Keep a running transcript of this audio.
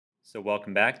So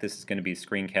welcome back. This is going to be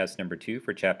screencast number 2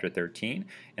 for chapter 13.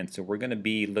 And so we're going to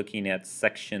be looking at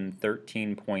section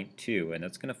 13.2, and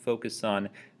that's going to focus on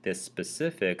the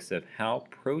specifics of how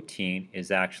protein is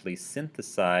actually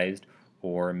synthesized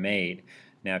or made.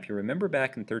 Now, if you remember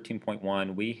back in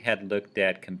 13.1, we had looked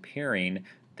at comparing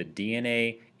the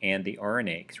DNA and the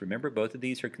RNA. Because remember, both of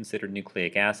these are considered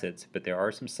nucleic acids, but there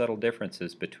are some subtle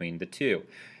differences between the two.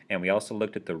 And we also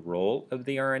looked at the role of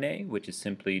the RNA, which is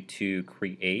simply to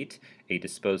create a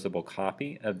disposable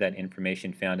copy of that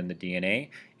information found in the DNA,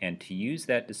 and to use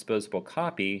that disposable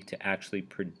copy to actually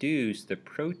produce the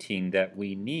protein that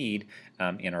we need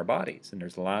in our bodies. And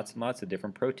there's lots and lots of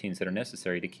different proteins that are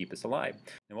necessary to keep us alive.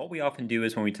 And what we often do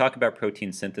is when we talk about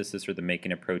protein synthesis or the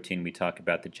making of protein, we talk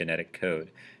about the genetic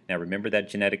code. Now remember, that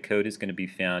genetic code is going to be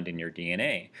found in your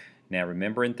DNA. Now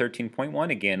remember, in 13.1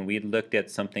 again, we had looked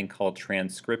at something called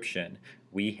transcription.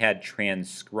 We had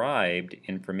transcribed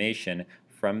information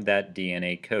from that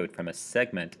DNA code, from a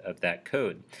segment of that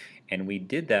code. And we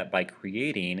did that by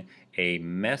creating a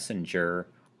messenger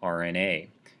RNA.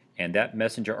 And that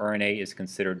messenger RNA is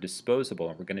considered disposable.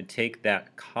 And we're going to take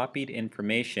that copied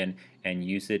information and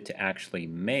use it to actually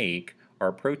make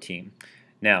our protein.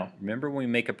 Now, remember, when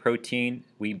we make a protein,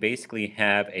 we basically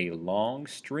have a long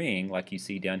string, like you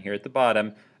see down here at the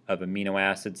bottom, of amino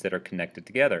acids that are connected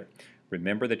together.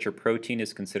 Remember that your protein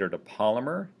is considered a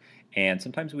polymer, and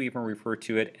sometimes we even refer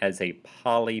to it as a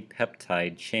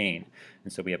polypeptide chain.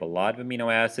 And so we have a lot of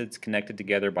amino acids connected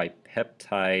together by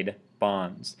peptide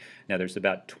bonds. Now, there's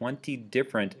about 20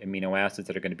 different amino acids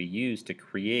that are going to be used to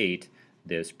create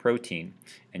this protein.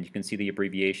 And you can see the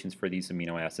abbreviations for these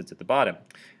amino acids at the bottom.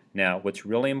 Now, what's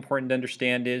really important to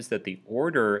understand is that the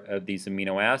order of these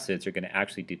amino acids are going to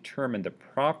actually determine the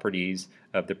properties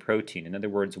of the protein. In other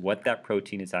words, what that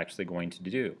protein is actually going to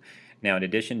do. Now, in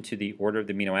addition to the order of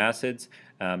the amino acids,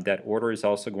 that order is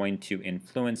also going to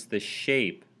influence the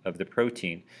shape of the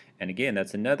protein. And again,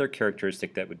 that's another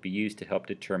characteristic that would be used to help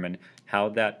determine how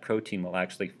that protein will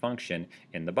actually function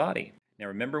in the body. Now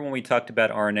remember, when we talked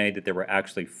about RNA, that there were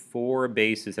actually 4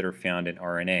 bases that are found in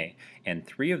RNA, and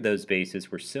 3 of those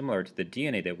bases were similar to the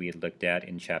DNA that we had looked at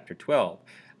in chapter 12.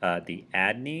 The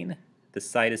adenine, the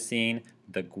cytosine,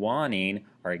 the guanine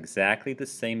are exactly the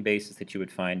same bases that you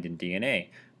would find in DNA,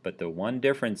 but the one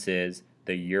difference is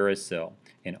the uracil.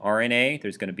 In RNA,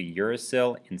 there's going to be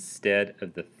uracil instead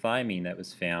of the thymine that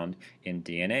was found in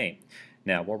DNA.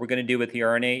 Now, what we're going to do with the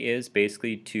RNA is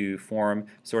basically to form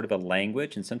sort of a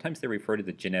language, and sometimes they refer to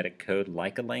the genetic code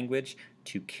like a language,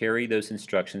 to carry those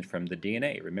instructions from the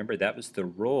DNA. Remember, that was the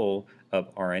role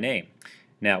of RNA.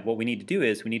 Now, what we need to do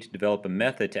is we need to develop a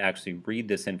method to actually read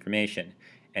this information.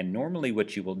 And normally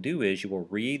what you will do is you will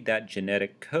read that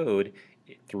genetic code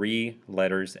 3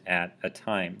 letters at a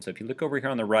time. So if you look over here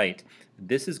on the right,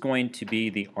 this is going to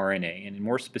be the RNA, and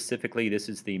more specifically, this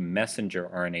is the messenger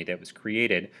RNA that was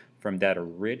created from that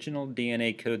original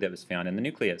DNA code that was found in the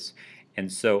nucleus.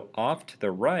 And so off to the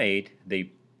right,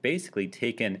 they've basically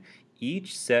taken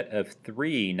each set of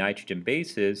 3 nitrogen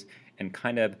bases and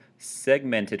kind of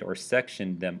segmented or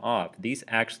sectioned them off. These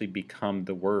actually become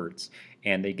the words,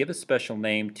 and they give a special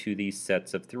name to these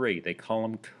sets of 3. They call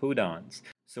them codons.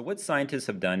 So what scientists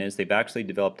have done is they've actually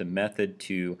developed a method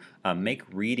to make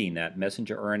reading that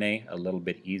messenger RNA a little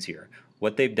bit easier.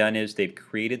 What they've done is they've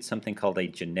created something called a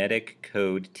genetic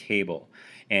code table.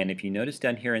 And if you notice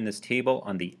down here in this table,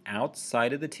 on the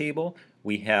outside of the table,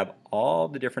 we have all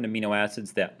the different amino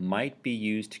acids that might be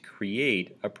used to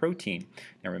create a protein.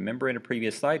 Now remember, in a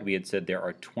previous slide we had said there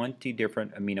are 20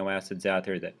 different amino acids out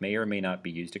there that may or may not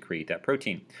be used to create that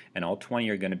protein. And all 20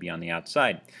 are going to be on the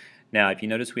outside. Now, if you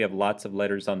notice, we have lots of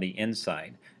letters on the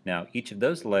inside. Now, each of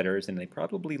those letters, and they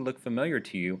probably look familiar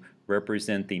to you,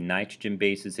 represent the nitrogen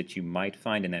bases that you might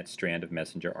find in that strand of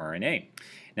messenger RNA.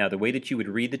 Now, the way that you would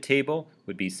read the table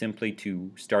would be simply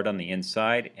to start on the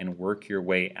inside and work your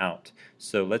way out.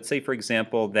 So let's say, for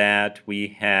example, that we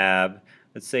have,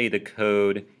 let's say, the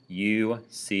code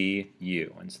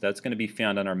UCU, and so that's going to be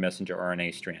found on our messenger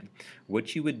RNA strand.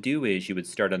 What you would do is you would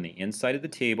start on the inside of the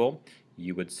table.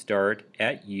 You would start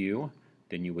at U,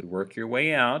 then you would work your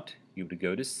way out. You would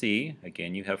go to C.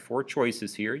 Again, you have 4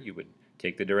 choices here. You would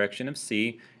take the direction of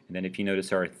C, and then if you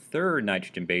notice, our third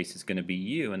nitrogen base is going to be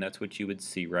U, and that's what you would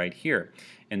see right here.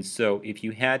 And so if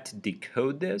you had to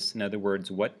decode this, in other words,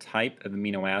 what type of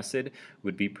amino acid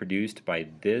would be produced by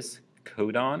this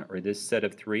codon or this set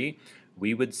of 3,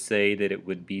 we would say that it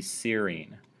would be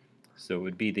serine. So it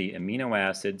would be the amino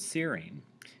acid serine.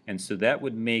 And so that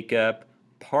would make up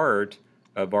part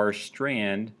of our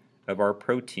strand of our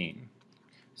protein.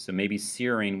 So maybe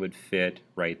serine would fit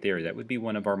right there. That would be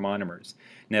one of our monomers.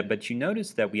 Now, but you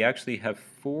notice that we actually have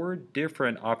 4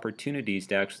 different opportunities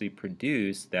to actually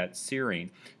produce that serine.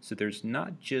 So there's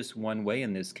not just one way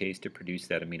in this case to produce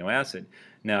that amino acid.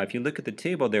 Now, if you look at the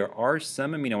table, there are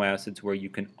some amino acids where you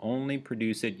can only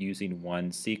produce it using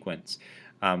one sequence.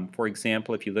 For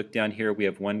example, if you look down here, we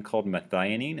have one called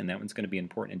methionine, and that one's going to be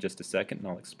important in just a second, and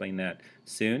I'll explain that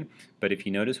soon. But if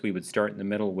you notice, we would start in the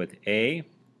middle with A.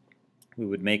 We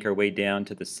would make our way down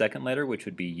to the second letter, which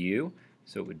would be U.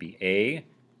 So it would be A,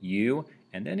 U,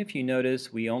 and then if you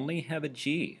notice, we only have a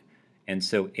G. And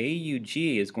so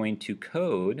AUG is going to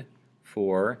code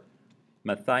for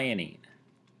methionine.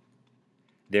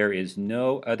 There is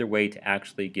no other way to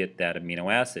actually get that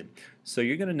amino acid. So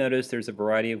you're going to notice there's a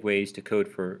variety of ways to code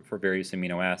for various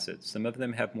amino acids. Some of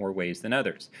them have more ways than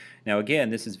others. Now again,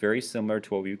 this is very similar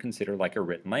to what we would consider like a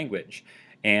written language.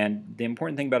 And the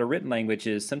important thing about a written language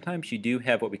is sometimes you do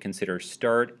have what we consider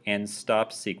start and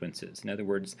stop sequences. In other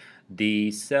words, the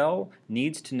cell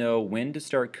needs to know when to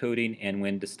start coding and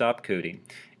when to stop coding.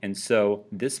 And so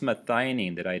this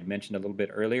methionine that I had mentioned a little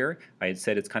bit earlier, I had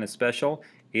said it's kind of special.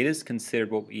 It is considered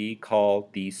what we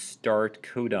call the start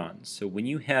codons. So when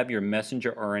you have your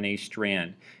messenger RNA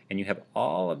strand and you have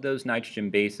all of those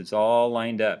nitrogen bases all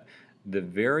lined up, the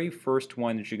very first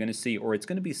one that you're going to see, or it's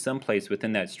going to be someplace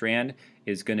within that strand,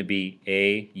 is going to be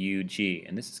AUG.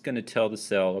 And this is going to tell the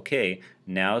cell, okay,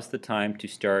 now's the time to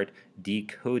start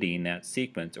decoding that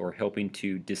sequence, or helping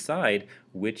to decide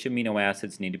which amino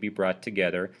acids need to be brought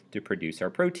together to produce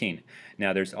our protein.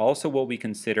 Now there's also what we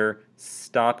consider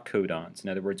stop codons.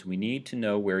 In other words, we need to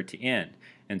know where to end.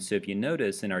 And so if you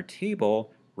notice in our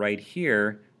table right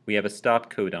here, we have a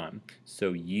stop codon.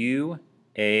 So UAA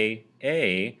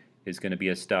is going to be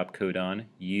a stop codon.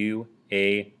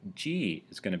 UAG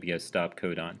is going to be a stop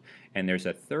codon. And there's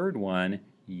a third one,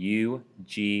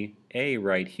 UGA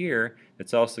right here,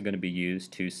 that's also going to be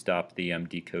used to stop the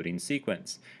decoding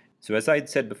sequence. So as I had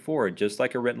said before, just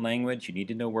like a written language, you need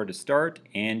to know where to start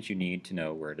and you need to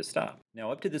know where to stop.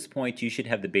 Now up to this point, you should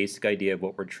have the basic idea of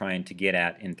what we're trying to get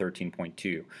at in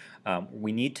 13.2.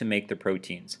 We need to make the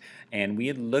proteins. And we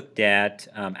had looked at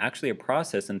actually a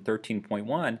process in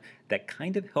 13.1 that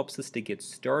kind of helps us to get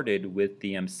started with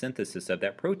the synthesis of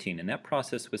that protein. And that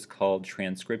process was called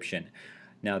transcription.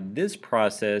 Now this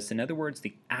process, in other words,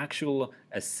 the actual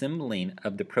assembling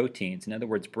of the proteins, in other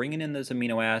words, bringing in those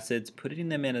amino acids, putting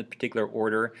them in a particular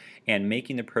order, and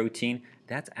making the protein,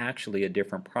 that's actually a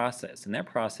different process. And that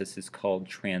process is called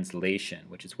translation,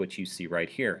 which is what you see right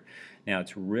here. Now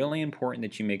it's really important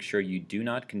that you make sure you do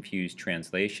not confuse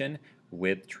translation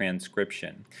with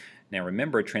transcription. Now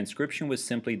remember, transcription was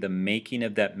simply the making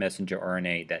of that messenger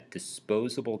RNA, that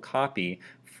disposable copy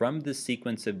from the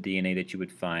sequence of DNA that you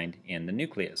would find in the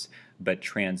nucleus. But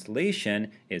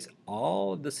translation is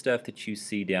all of the stuff that you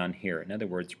see down here. In other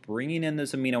words, bringing in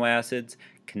those amino acids,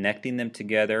 connecting them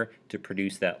together to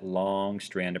produce that long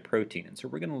strand of protein. And so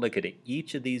we're going to look at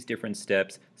each of these different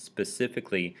steps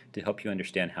specifically to help you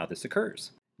understand how this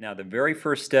occurs. Now the very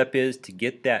first step is to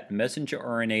get that messenger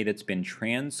RNA that's been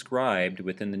transcribed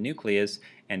within the nucleus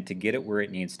and to get it where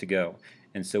it needs to go.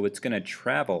 And so it's going to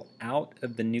travel out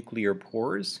of the nuclear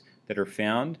pores that are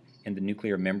found in the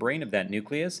nuclear membrane of that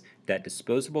nucleus. That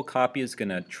disposable copy is going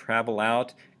to travel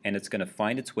out and it's going to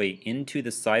find its way into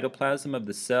the cytoplasm of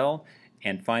the cell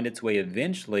and find its way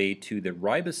eventually to the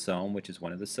ribosome, which is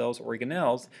one of the cell's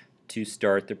organelles, to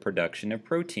start the production of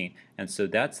protein. And so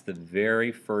that's the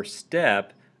very first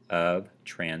step of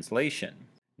translation.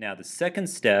 Now the second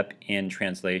step in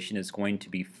translation is going to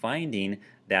be finding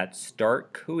that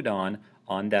start codon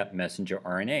on that messenger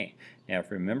RNA. Now if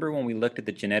you remember when we looked at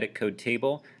the genetic code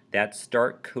table, that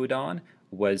start codon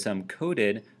was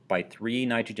coded by 3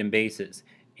 nitrogen bases,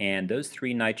 and those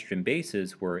 3 nitrogen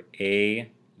bases were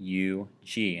A, U,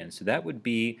 G, and so that would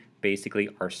be basically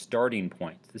our starting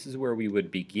point. This is where we would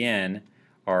begin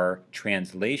our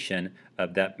translation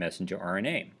of that messenger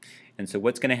RNA. And so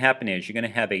what's going to happen is you're going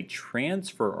to have a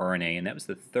transfer RNA, and that was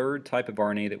the third type of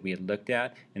RNA that we had looked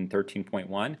at in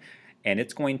 13.1, and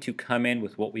it's going to come in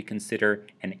with what we consider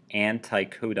an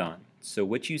anticodon. So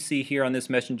what you see here on this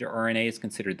messenger RNA is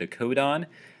considered the codon.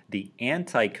 The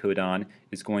anticodon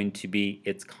is going to be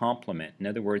its complement. In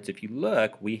other words, if you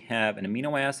look, we have an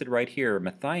amino acid right here,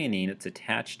 methionine, that's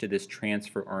attached to this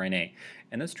transfer RNA.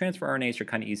 And those transfer RNAs are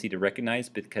kind of easy to recognize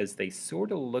because they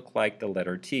sort of look like the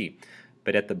letter T.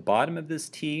 But at the bottom of this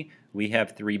T, we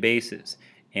have 3 bases.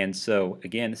 And so,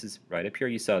 again, this is right up here,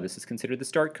 you saw this is considered the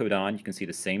start codon. You can see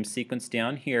the same sequence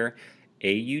down here,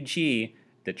 AUG.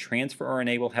 The transfer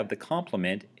RNA will have the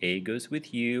complement, A goes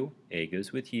with U, A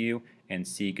goes with U, and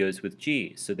C goes with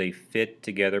G. So they fit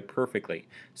together perfectly.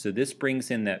 So this brings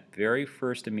in that very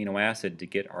first amino acid to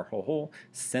get our whole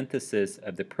synthesis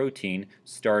of the protein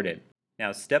started.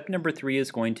 Now, step number 3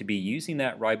 is going to be using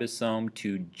that ribosome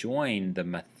to join the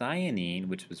methionine,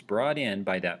 which was brought in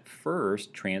by that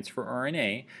first transfer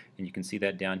RNA. And you can see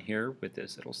that down here with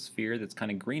this little sphere that's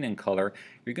kind of green in color.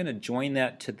 You're going to join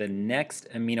that to the next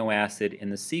amino acid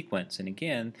in the sequence. And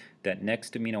again, that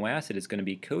next amino acid is going to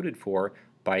be coded for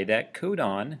by that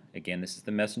codon. Again, this is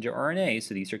the messenger RNA,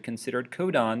 so these are considered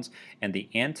codons, and the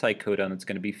anticodon that's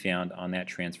going to be found on that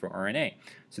transfer RNA.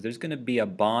 So there's going to be a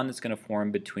bond that's going to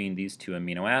form between these two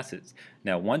amino acids.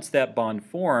 Now, once that bond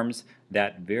forms,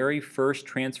 that very first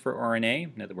transfer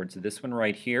RNA, in other words, this one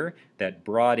right here, that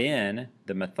brought in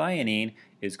the methionine,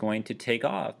 is going to take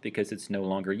off because it's no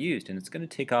longer used. And it's going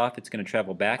to take off, it's going to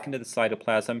travel back into the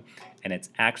cytoplasm, and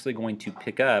it's actually going to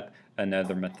pick up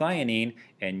another methionine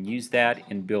and use that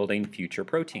in building future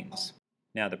proteins.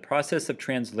 Now, the process of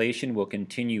translation will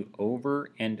continue over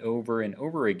and over and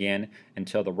over again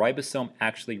until the ribosome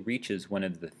actually reaches one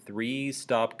of the 3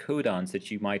 stop codons that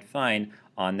you might find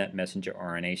on that messenger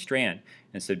RNA strand.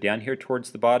 And so down here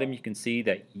towards the bottom, you can see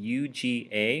that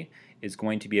UGA is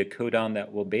going to be a codon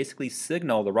that will basically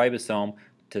signal the ribosome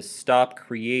to stop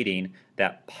creating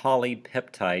that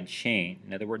polypeptide chain.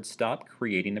 In other words, stop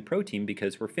creating the protein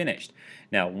because we're finished.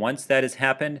 Now, once that has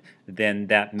happened, then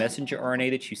that messenger RNA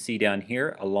that you see down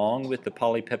here, along with the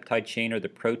polypeptide chain or the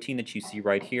protein that you see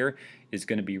right here, is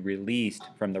going to be released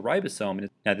from the ribosome.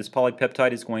 Now, this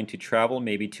polypeptide is going to travel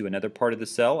maybe to another part of the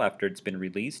cell after it's been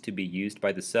released to be used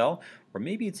by the cell, or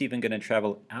maybe it's even going to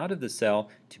travel out of the cell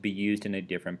to be used in a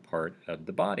different part of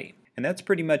the body. And that's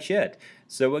pretty much it.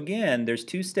 So again, there's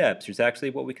 2 steps. There's actually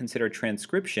what we consider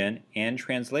transcription and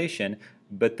translation,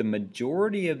 but the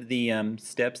majority of the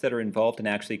steps that are involved in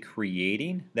actually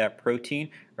creating that protein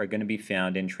are going to be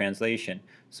found in translation.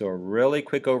 So a really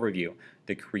quick overview.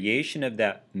 The creation of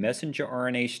that messenger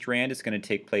RNA strand is going to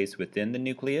take place within the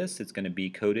nucleus. It's going to be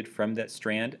coded from that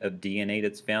strand of DNA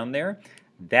that's found there.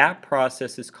 That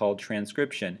process is called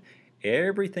transcription.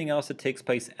 Everything else that takes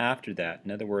place after that,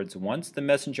 in other words, once the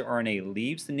messenger RNA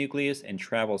leaves the nucleus and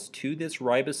travels to this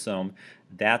ribosome,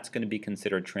 that's going to be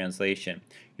considered translation.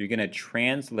 You're going to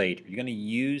translate, you're going to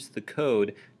use the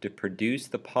code to produce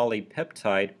the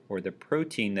polypeptide or the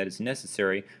protein that is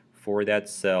necessary for that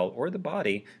cell or the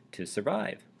body to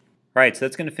survive. Alright, so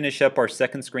that's going to finish up our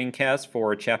second screencast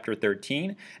for Chapter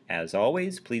 13. As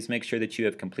always, please make sure that you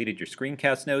have completed your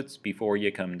screencast notes before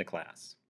you come to class.